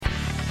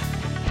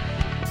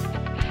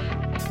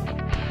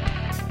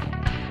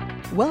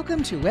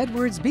Welcome to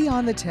Edwards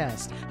Beyond the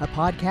Test, a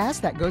podcast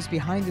that goes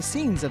behind the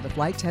scenes of the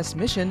flight test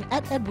mission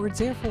at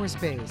Edwards Air Force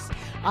Base.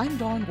 I'm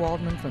Dawn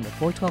Waldman from the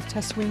 412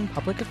 Test Wing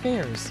Public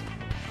Affairs.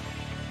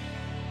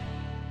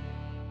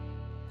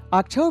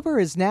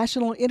 October is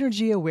National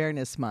Energy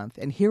Awareness Month,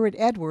 and here at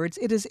Edwards,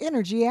 it is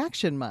Energy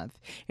Action Month.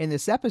 In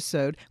this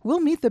episode,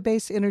 we'll meet the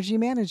base energy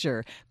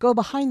manager, go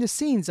behind the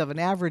scenes of an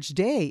average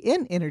day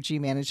in energy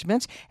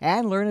management,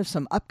 and learn of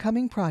some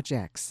upcoming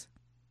projects.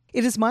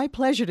 It is my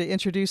pleasure to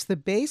introduce the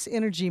base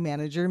energy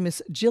manager,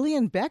 Miss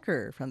Jillian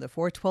Becker from the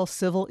 412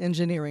 Civil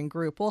Engineering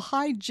Group. Well,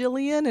 hi,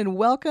 Jillian, and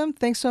welcome.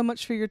 Thanks so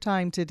much for your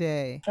time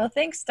today. Well,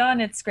 thanks, Dawn.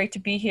 It's great to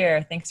be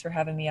here. Thanks for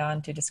having me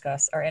on to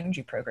discuss our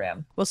energy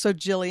program. Well, so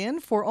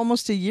Jillian, for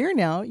almost a year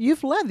now,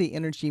 you've led the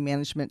energy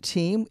management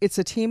team. It's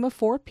a team of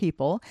 4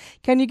 people.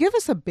 Can you give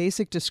us a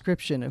basic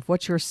description of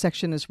what your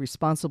section is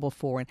responsible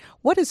for, and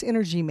what is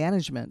energy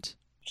management?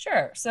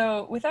 Sure.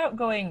 So without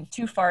going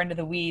too far into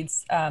the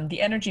weeds,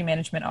 the Energy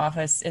Management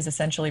Office is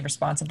essentially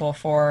responsible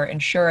for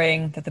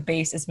ensuring that the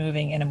base is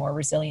moving in a more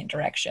resilient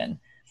direction.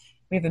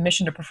 We have a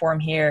mission to perform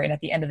here, and at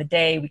the end of the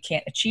day, we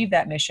can't achieve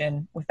that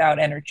mission without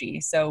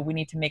energy. So we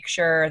need to make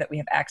sure that we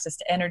have access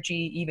to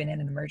energy, even in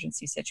an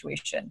emergency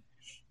situation.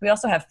 We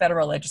also have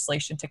federal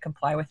legislation to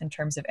comply with in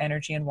terms of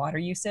energy and water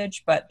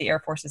usage, but the Air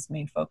Force's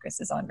main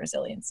focus is on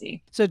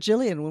resiliency. So,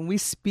 Jillian, when we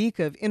speak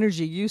of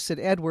energy use at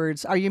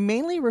Edwards, are you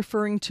mainly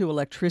referring to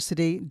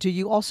electricity? Do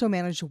you also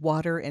manage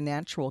water and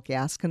natural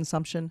gas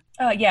consumption?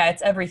 Yeah,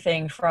 it's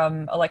everything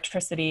from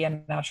electricity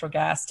and natural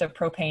gas to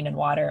propane and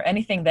water.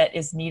 Anything that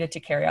is needed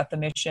to carry out the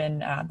mission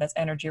that's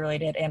energy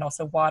related, and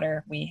also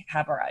water, we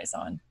have our eyes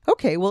on.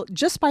 Okay, well,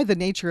 just by the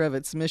nature of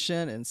its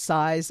mission and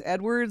size,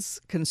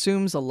 Edwards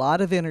consumes a lot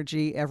of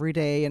energy every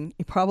day, and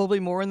probably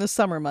more in the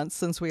summer months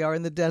since we are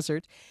in the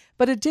desert.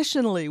 But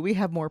additionally, we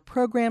have more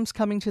programs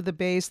coming to the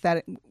base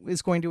that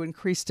is going to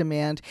increase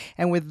demand.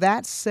 And with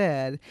that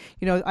said,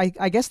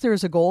 I guess there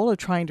is a goal of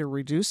trying to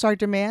reduce our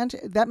demand.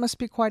 That must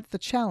be quite the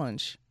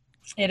challenge.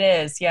 It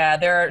is, yeah.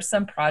 There are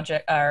some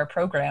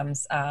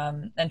programs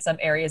and some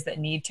areas that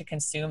need to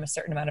consume a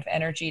certain amount of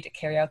energy to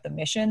carry out the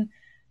mission.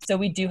 So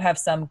we do have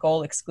some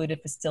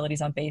goal-excluded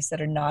facilities on base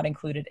that are not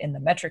included in the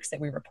metrics that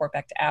we report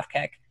back to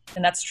AFCEC,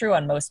 and that's true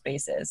on most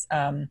bases.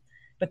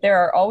 But there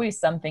are always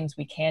some things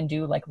we can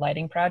do, like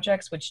lighting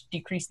projects, which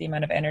decrease the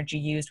amount of energy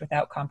used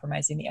without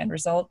compromising the end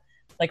result.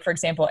 Like, for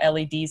example,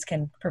 LEDs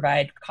can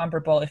provide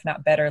comparable, if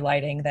not better,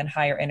 lighting than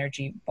higher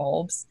energy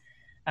bulbs.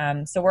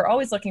 So we're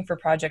always looking for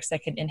projects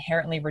that can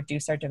inherently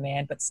reduce our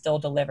demand but still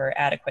deliver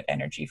adequate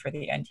energy for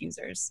the end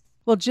users.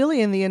 Well,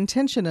 Jillian, the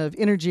intention of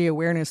Energy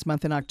Awareness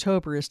Month in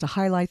October is to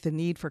highlight the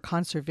need for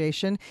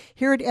conservation.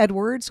 Here at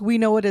Edwards, we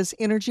know it as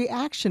Energy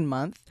Action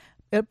Month,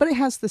 but it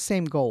has the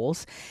same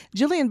goals.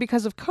 Jillian,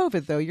 because of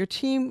COVID, though, your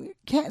team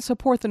can't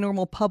support the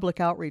normal public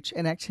outreach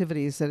and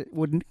activities that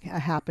would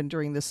happen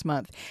during this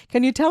month.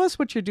 Can you tell us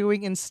what you're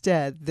doing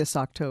instead this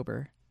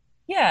October?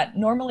 Yeah,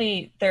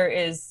 normally there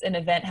is an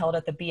event held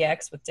at the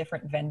BX with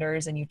different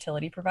vendors and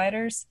utility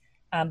providers.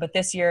 But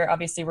this year,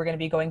 obviously, we're going to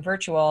be going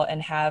virtual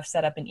and have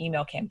set up an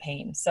email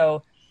campaign.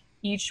 So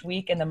each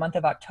week in the month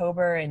of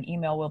October, an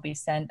email will be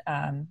sent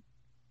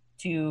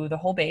to the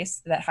whole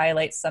base that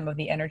highlights some of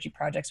the energy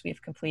projects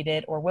we've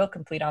completed or will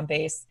complete on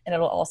base. And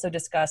it'll also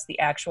discuss the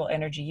actual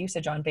energy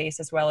usage on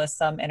base, as well as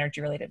some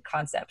energy-related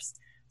concepts.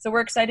 So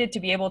we're excited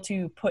to be able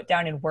to put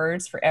down in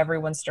words for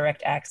everyone's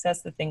direct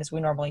access the things we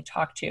normally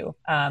talk to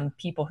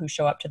people who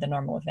show up to the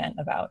normal event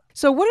about.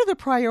 So what are the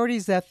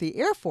priorities that the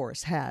Air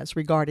Force has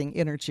regarding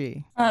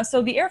energy?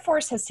 So the Air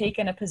Force has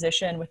taken a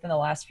position within the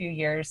last few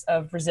years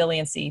of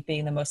resiliency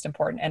being the most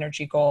important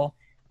energy goal.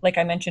 Like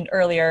I mentioned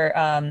earlier,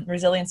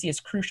 resiliency is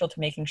crucial to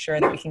making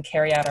sure that we can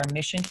carry out our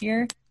mission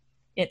here.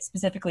 It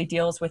specifically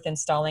deals with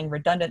installing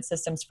redundant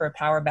systems for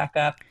power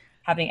backup,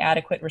 having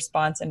adequate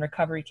response and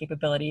recovery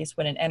capabilities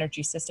when an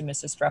energy system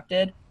is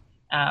disrupted,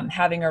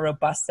 having a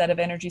robust set of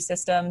energy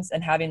systems,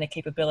 and having the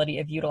capability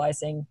of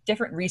utilizing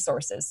different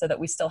resources so that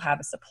we still have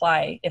a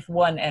supply if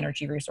one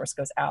energy resource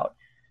goes out.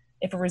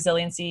 If a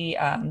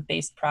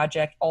resiliency-based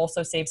project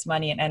also saves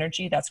money and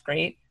energy, that's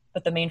great.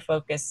 But the main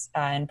focus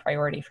and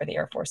priority for the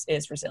Air Force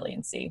is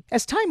resiliency.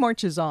 As time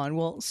marches on,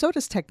 well, so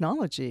does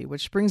technology,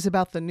 which brings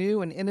about the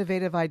new and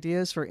innovative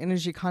ideas for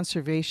energy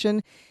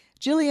conservation.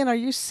 Jillian, are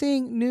you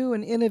seeing new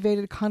and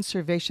innovative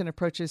conservation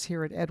approaches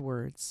here at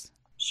Edwards?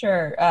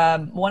 Sure.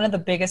 One of the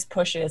biggest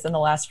pushes in the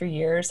last few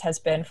years has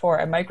been for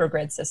a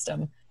microgrid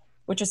system,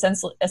 which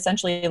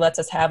essentially lets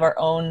us have our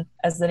own,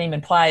 as the name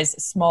implies,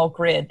 small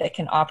grid that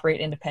can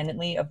operate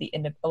independently of the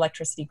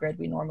electricity grid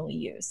we normally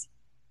use.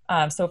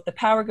 So if the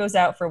power goes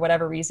out for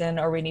whatever reason,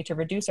 or we need to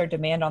reduce our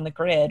demand on the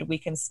grid, we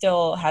can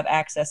still have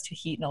access to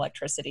heat and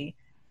electricity.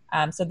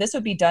 So this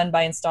would be done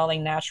by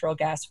installing natural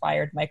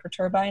gas-fired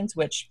microturbines,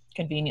 which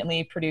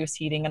conveniently produce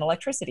heating and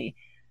electricity.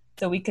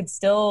 So we could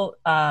still,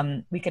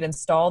 we could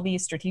install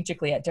these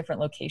strategically at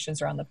different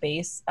locations around the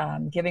base,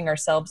 giving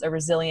ourselves a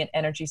resilient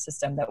energy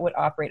system that would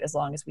operate as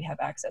long as we have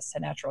access to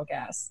natural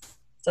gas.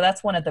 So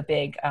that's one of the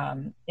big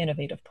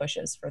innovative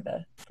pushes for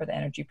the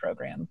energy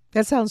program.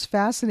 That sounds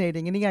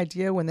fascinating. Any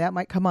idea when that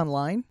might come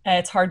online?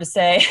 It's hard to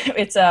say.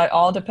 It's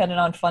all dependent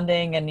on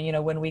funding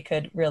and when we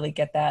could really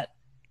get that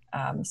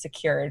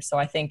secured. So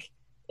I think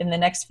in the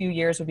next few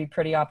years would be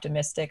pretty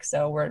optimistic.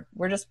 So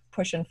we're just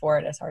pushing for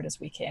it as hard as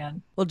we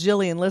can. Well,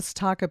 Jillian, let's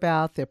talk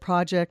about the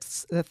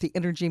projects that the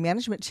energy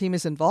management team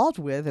is involved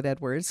with at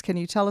Edwards. Can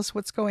you tell us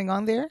what's going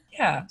on there?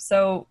 Yeah.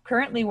 So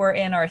currently we're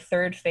in our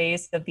third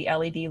phase of the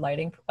LED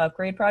lighting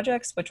upgrade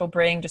projects, which will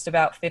bring just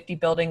about 50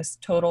 buildings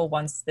total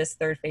once this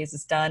third phase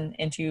is done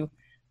into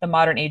the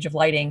modern age of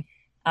lighting.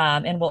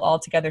 And will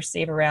altogether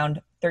save around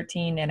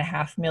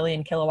 13.5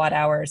 million kilowatt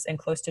hours and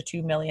close to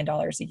 $2 million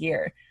a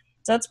year.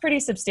 So that's pretty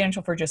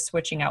substantial for just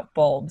switching out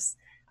bulbs.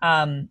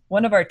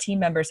 One of our team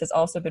members has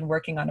also been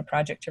working on a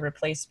project to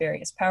replace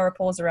various power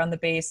poles around the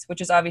base,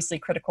 which is obviously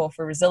critical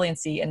for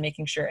resiliency and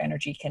making sure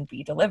energy can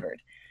be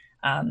delivered.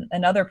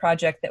 Another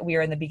project that we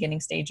are in the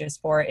beginning stages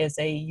for is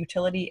a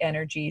utility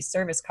energy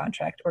service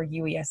contract, or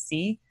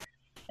UESC.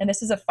 And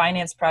this is a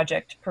finance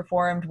project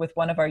performed with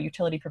one of our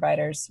utility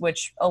providers,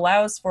 which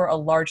allows for a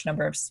large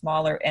number of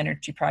smaller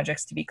energy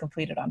projects to be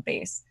completed on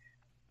base.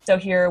 So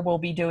here we'll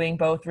be doing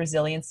both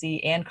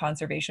resiliency and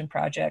conservation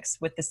projects,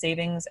 with the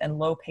savings and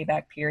low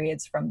payback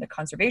periods from the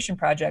conservation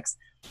projects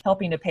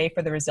helping to pay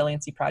for the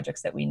resiliency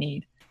projects that we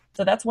need.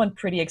 So that's one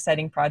pretty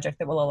exciting project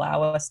that will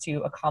allow us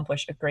to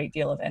accomplish a great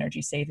deal of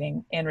energy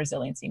saving and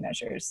resiliency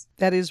measures.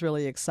 That is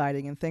really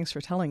exciting, and thanks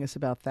for telling us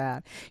about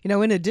that.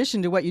 In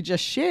addition to what you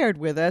just shared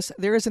with us,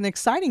 there is an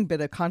exciting bit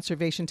of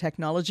conservation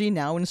technology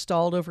now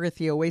installed over at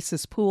the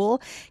Oasis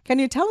Pool. Can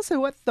you tell us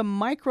what the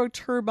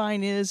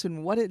microturbine is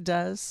and what it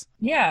does?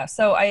 Yeah,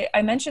 so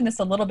I mentioned this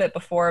a little bit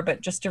before, but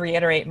just to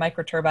reiterate,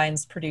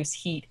 microturbines produce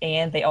heat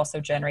and they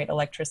also generate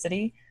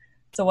electricity.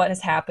 So what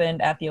has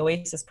happened at the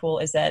Oasis Pool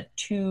is that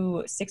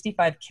 2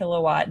 65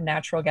 kilowatt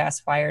natural gas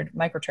fired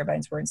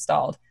microturbines were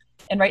installed.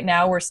 And right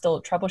now we're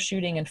still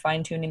troubleshooting and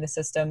fine tuning the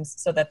systems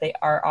so that they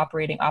are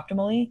operating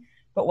optimally.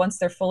 But once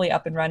they're fully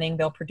up and running,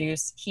 they'll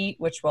produce heat,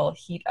 which will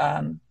heat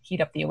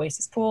up the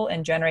Oasis Pool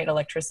and generate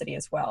electricity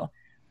as well.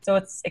 So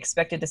it's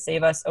expected to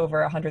save us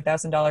over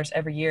 $100,000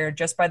 every year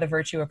just by the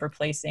virtue of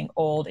replacing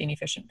old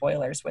inefficient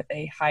boilers with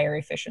a higher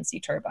efficiency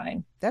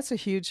turbine. That's a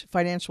huge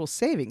financial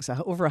savings,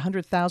 over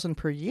 $100,000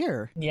 per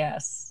year.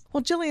 Yes.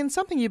 Well, Jillian,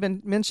 something you've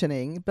been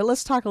mentioning, but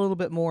let's talk a little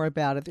bit more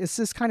about it. This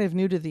is kind of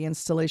new to the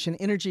installation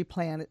energy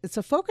plan. It's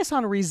a focus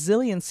on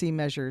resiliency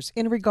measures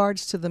in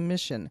regards to the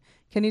mission.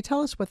 Can you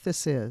tell us what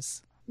this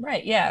is?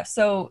 Right, yeah.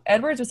 So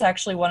Edwards was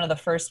actually one of the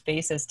first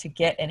bases to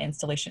get an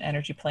installation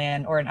energy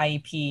plan, or an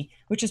IEP,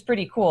 which is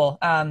pretty cool.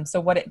 So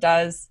what it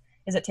does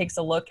is it takes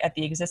a look at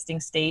the existing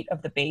state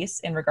of the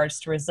base in regards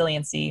to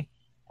resiliency,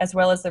 as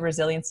well as the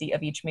resiliency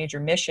of each major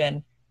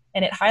mission,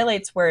 and it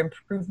highlights where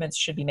improvements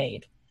should be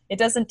made. It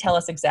doesn't tell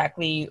us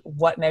exactly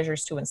what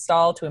measures to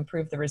install to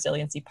improve the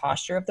resiliency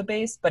posture of the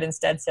base, but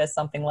instead says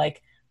something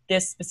like,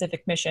 this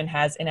specific mission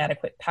has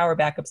inadequate power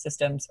backup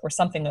systems, or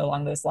something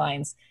along those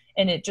lines.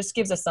 And it just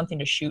gives us something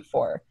to shoot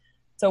for.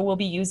 So we'll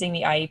be using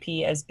the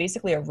IEP as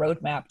basically a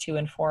roadmap to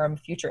inform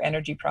future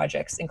energy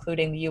projects,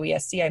 including the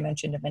UESC I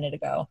mentioned a minute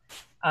ago.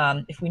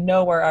 If we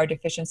know where our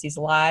deficiencies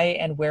lie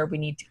and where we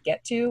need to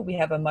get to, we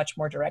have a much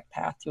more direct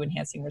path to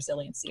enhancing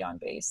resiliency on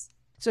base.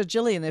 So,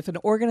 Jillian, if an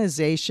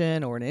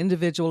organization or an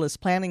individual is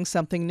planning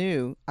something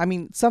new,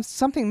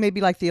 something maybe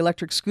like the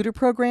electric scooter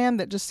program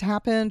that just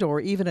happened, or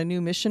even a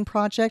new mission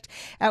project,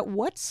 at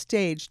what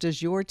stage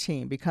does your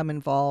team become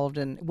involved,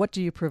 and what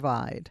do you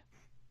provide?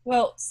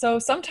 Well, so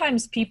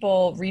sometimes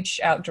people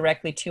reach out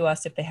directly to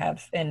us if they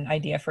have an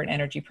idea for an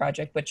energy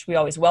project, which we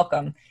always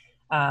welcome.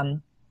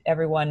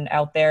 Everyone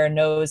out there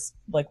knows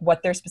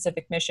what their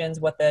specific missions,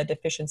 what the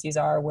deficiencies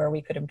are, where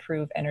we could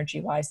improve energy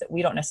wise that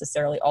we don't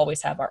necessarily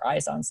always have our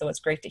eyes on. So it's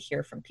great to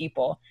hear from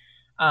people.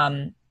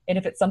 And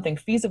if it's something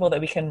feasible that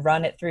we can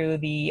run it through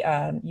the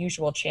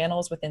usual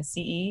channels within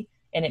CE,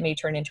 and it may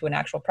turn into an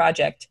actual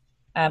project.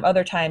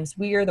 Other times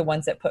we are the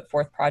ones that put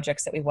forth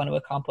projects that we want to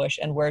accomplish,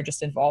 and we're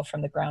just involved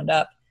from the ground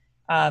up.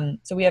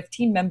 So we have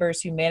team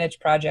members who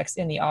manage projects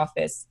in the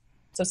office.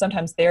 So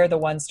sometimes they're the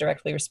ones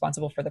directly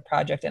responsible for the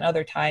project, and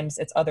other times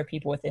it's other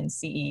people within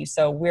CE.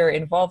 So we're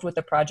involved with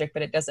the project,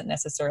 but it doesn't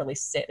necessarily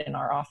sit in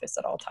our office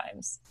at all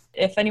times.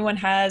 If anyone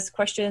has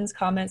questions,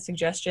 comments,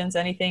 suggestions,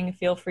 anything,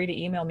 feel free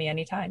to email me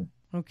anytime.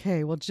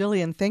 Okay, well,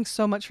 Jillian, thanks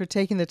so much for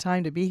taking the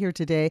time to be here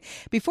today.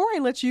 Before I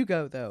let you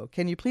go, though,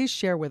 can you please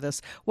share with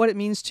us what it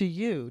means to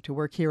you to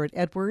work here at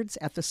Edwards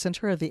at the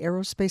center of the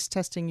aerospace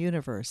testing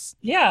universe?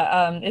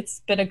 Yeah,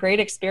 it's been a great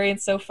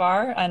experience so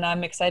far, and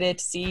I'm excited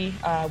to see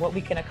what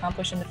we can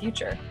accomplish in the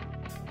future.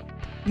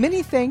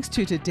 Many thanks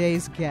to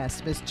today's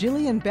guest, Ms.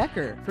 Jillian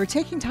Becker, for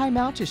taking time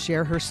out to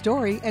share her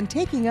story and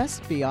taking us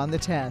beyond the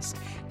test.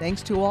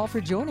 Thanks to all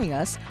for joining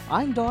us.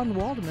 I'm Dawn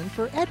Waldman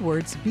for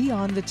Edwards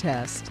Beyond the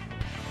Test.